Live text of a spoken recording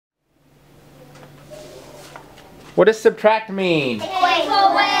What does subtract mean? Take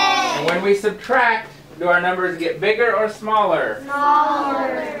away. And when we subtract, do our numbers get bigger or smaller?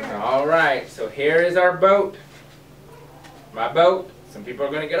 Smaller. Alright, so here is our boat. My boat. Some people are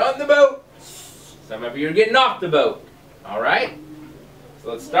going to get on the boat. Some of you are getting off the boat. Alright?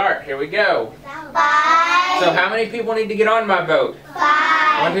 So let's start. Here we go. 5. So how many people need to get on my boat?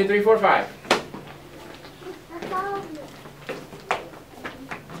 5. 1, 2, 3, 4, 5.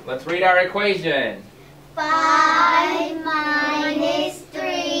 Let's read our equation. 5 minus 3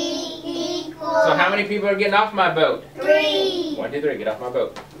 equals. So how many people are getting off my boat? 3. 1, 2, 3, get off my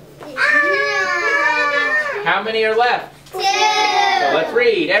boat. Ah. How many are left? 2. So let's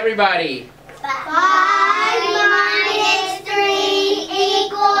read, everybody. 5 minus 3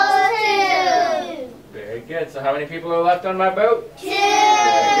 equals 2. Very good. So how many people are left on my boat? 2. Very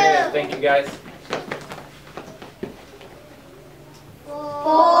good. Thank you, guys.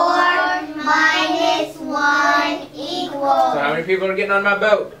 4 minus 1 equals. So how many people are getting on my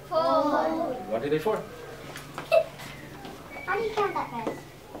boat? 4. 1, 2, 3, 4. How do you count that fast?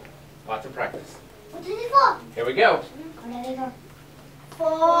 Lots of practice. 1, 2, 3, 4. Here we go. Okay, there you go. 4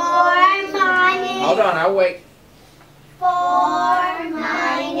 minus. Hold on, I'll wait. 4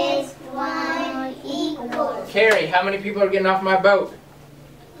 minus 1 equals. Carrie, how many people are getting off my boat?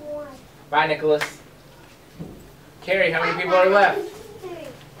 1. Bye, Nicholas. Carrie, how many people are left?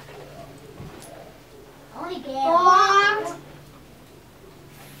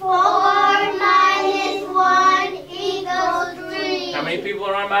 4 minus 1 equals 3. How many people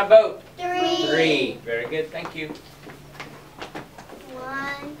are on my boat? 3. 3. Very good, thank you.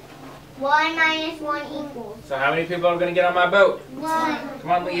 1 minus 1 equals. So how many people are going to get on my boat? 1.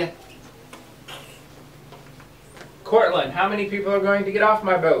 Come on, Leah. Cortland, how many people are going to get off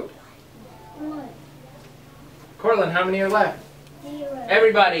my boat? 1. Cortland, how many are left? 0.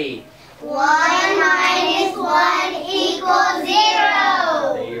 Everybody. 1 minus 1 equals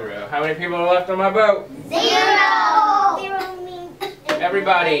 0. 0. How many people are left on my boat? 0. 0 means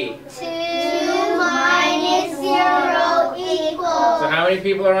Everybody. 2 minus 0 equals. So how many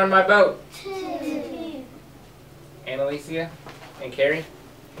people are on my boat? 2. Annalicia and Carrie.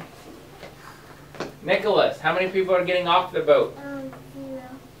 Nicholas, how many people are getting off the boat? 0.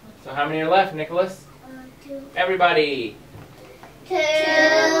 So how many are left, Nicholas? 2. Everybody. 2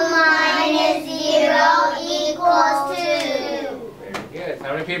 minus 0 equals 2. Very good. So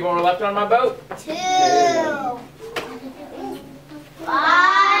how many people were left on my boat? 2. 5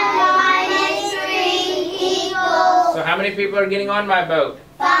 minus 3 equals. So how many people are getting on my boat?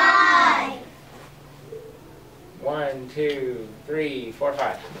 5. 1, 2, 3, 4,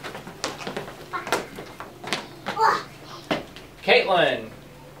 5. Caitlin,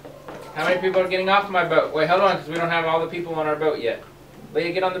 how many people are getting off my boat? Wait, hold on, because we don't have all the people on our boat yet.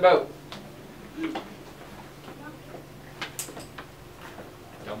 Leah, get on the boat.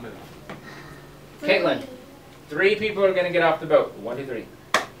 Don't move. Caitlin, 3 people are going to get off the boat. 1, 2, 3.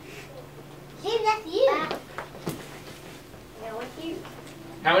 Jim, that's you. No, it's you.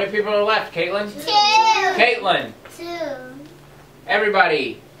 How many people are left, Caitlin? 2. Caitlin, 2.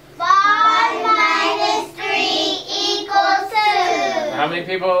 everybody. 5 minus 3 equals 2. How many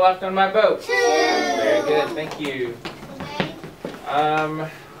people are left on my boat? 2. Very good, thank you.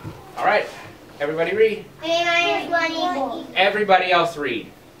 All right, everybody read. 3 minus 1 equals. Everybody else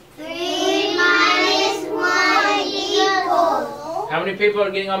read. 3 minus 1 equals. How many people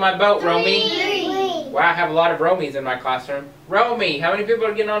are getting on my boat, Romy? 3. Wow, I have a lot of Romies in my classroom. Romy, how many people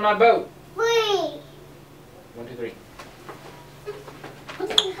are getting on my boat? 3. 1, 2, 3.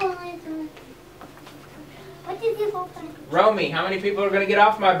 What did you open? Romy, how many people are going to get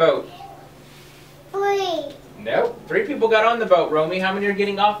off my boat? 3. Nope. 3 people got on the boat, Romy. How many are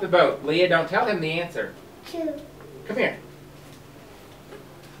getting off the boat? Leah, don't tell him the answer. 2. Come here.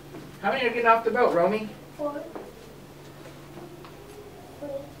 How many are getting off the boat, Romy? 4.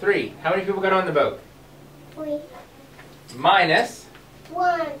 3. How many people got on the boat? 3. Minus.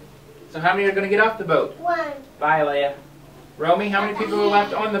 1. So how many are going to get off the boat? 1. Bye, Leah. Romy, how many people are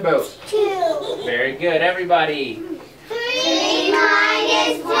left on the boat? 2. Very good, everybody. 3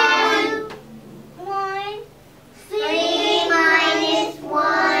 minus 1. 1. 3 minus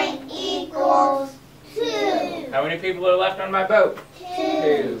 1 equals 2. How many people are left on my boat?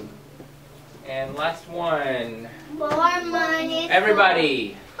 2. And last one. 4 minus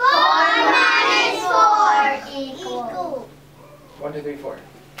Everybody. 4 minus 4 equals. 1, 2, 3, 4.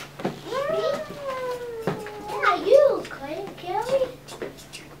 Yeah, you couldn't kill me.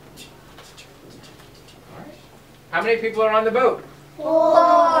 How many people are on the boat? 4.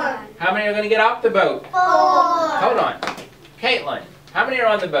 How many are going to get off the boat? 4. Hold on. Caitlin, how many are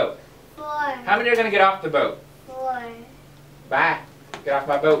on the boat? 4. How many are going to get off the boat? 4. 4. Bye. Get off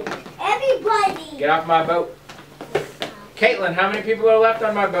my boat. Everybody. Get off my boat. Caitlin, how many people are left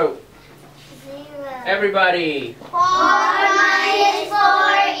on my boat? 0. Everybody. 4 minus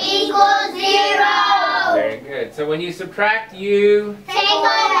 4 equals 0. Very good. So when you subtract, you Take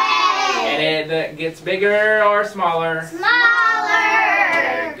away. and it gets bigger or smaller? Smaller.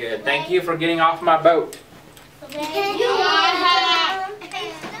 Very good. Thank you for getting off my boat. Thank you.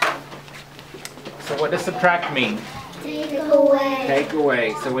 So what does subtract mean? Take away. Take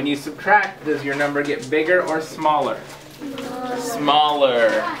away. So when you subtract, does your number get bigger or smaller? Smaller.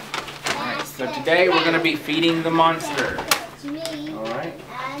 Alright, so today we're going to be feeding the monster. Alright?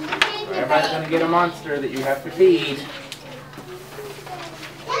 Everybody's going to get a monster that you have to feed.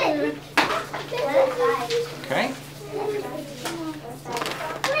 Okay?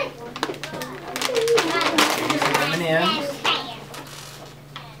 Give you some M&Ms.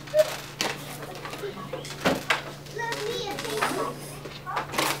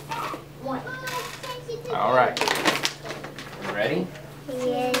 Alright. You ready?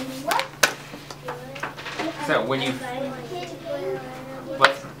 Yes. So when you...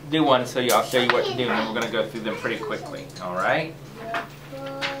 Let's do one so I'll show you what to do, and then we're going to go through them pretty quickly. Alright?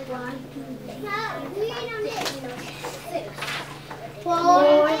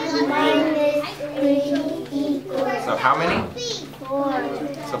 4 minus 3 equals So how many?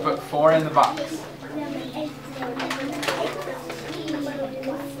 4. So put 4 in the box.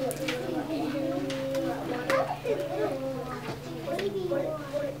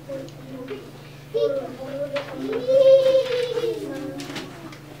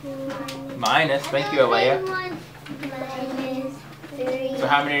 Minus, thank you, Alea. Minus 3. So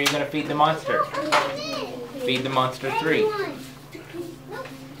how many are you going to feed the monster? Feed the monster 3.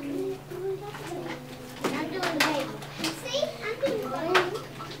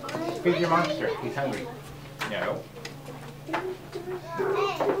 Feed your monster. He's hungry. No.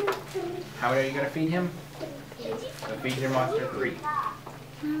 How many are you going to feed him? So feed your monster 3.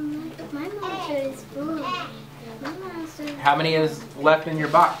 My monster is full. My monster How many is left in your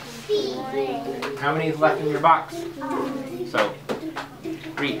box? How many is left in your box? So,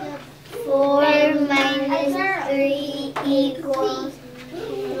 read. 4 minus 3 equals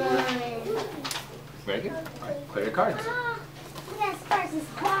 1. Very good. All right, clear your cards.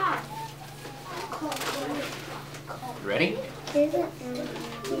 Ready?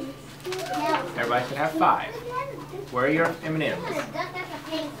 Everybody should have 5. Where are your M&Ms?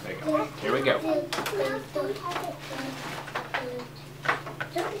 There you go. Here we go.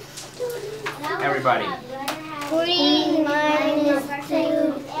 Everybody. 3 minus 2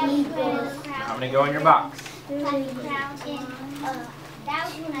 equals How many go in your box? 3. All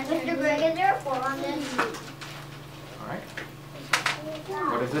right.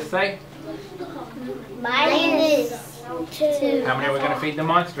 What does this say? Minus 2. How many are we going to feed the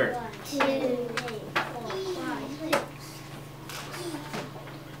monster? 2.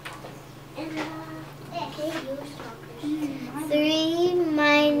 Three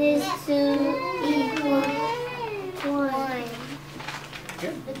minus 2 equals 1.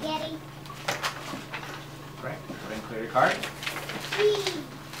 Good. All right. Go ahead and clear your card.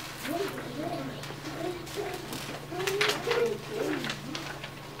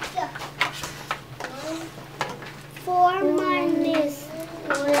 Four minus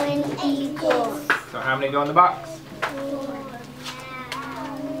 1 equals So how many go in the box? 4.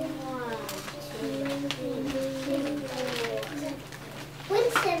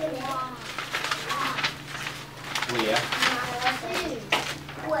 Leah.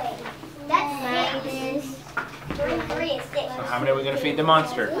 Wait, that's minus 3 is 6. So how many are we going to feed the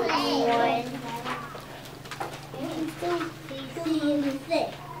monster? 1.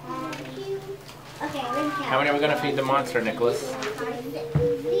 Okay, How many are we going to feed the monster, Nicholas?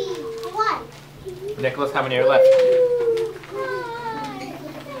 1. Nicholas, how many are left?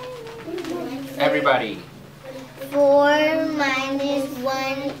 Everybody. 4 minus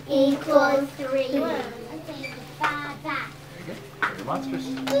 1 equals 3. Very good. Clear your monsters.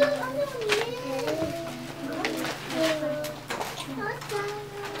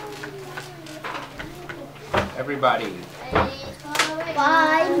 Everybody.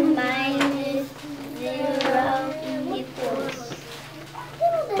 5 minus 0 equals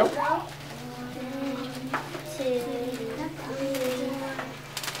Nope. 2.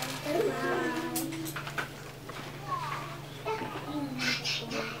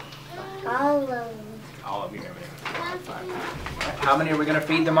 All of you. How many are we going to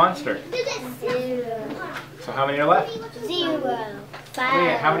feed the monster? 0. So how many are left? 0. Leah,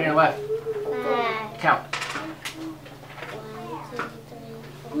 5. how many are left? 5. Count.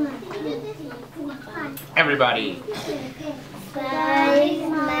 1, 2, 3, 4, 5. Everybody. 5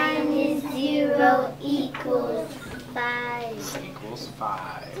 minus 0 equals 5. Equals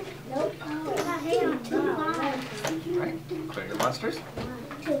 5. Alright, clear your monsters.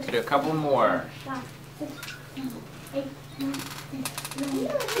 Do a couple more.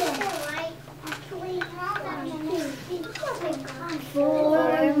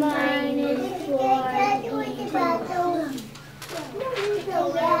 4 minus 4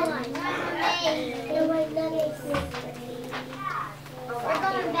 We're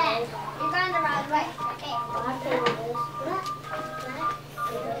going back. You're going the wrong way. Okay.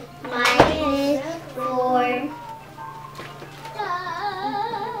 Minus 4.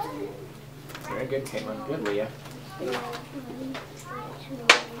 Very good, Caitlin. Good, Leah.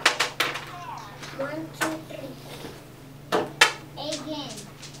 1, 2, 3. Again.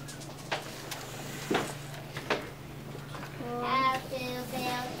 How to build a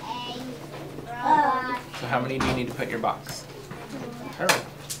robot. So how many do you need to put in your box? Hurry.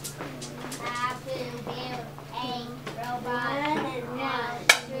 How to build a robot. How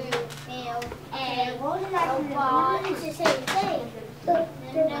to build a robot. It's the same thing.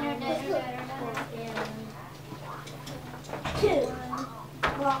 2.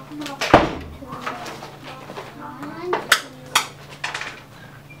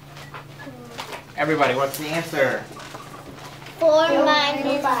 Everybody, what's the answer? 4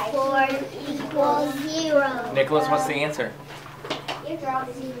 minus 4 equals 0. Nicholas, what's the answer? 0.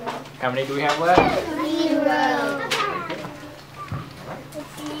 How many do we have left? 0.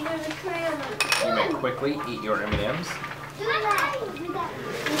 You may quickly eat your M&Ms.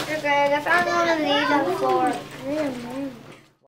 Mr. Greg, I found one of these on the floor.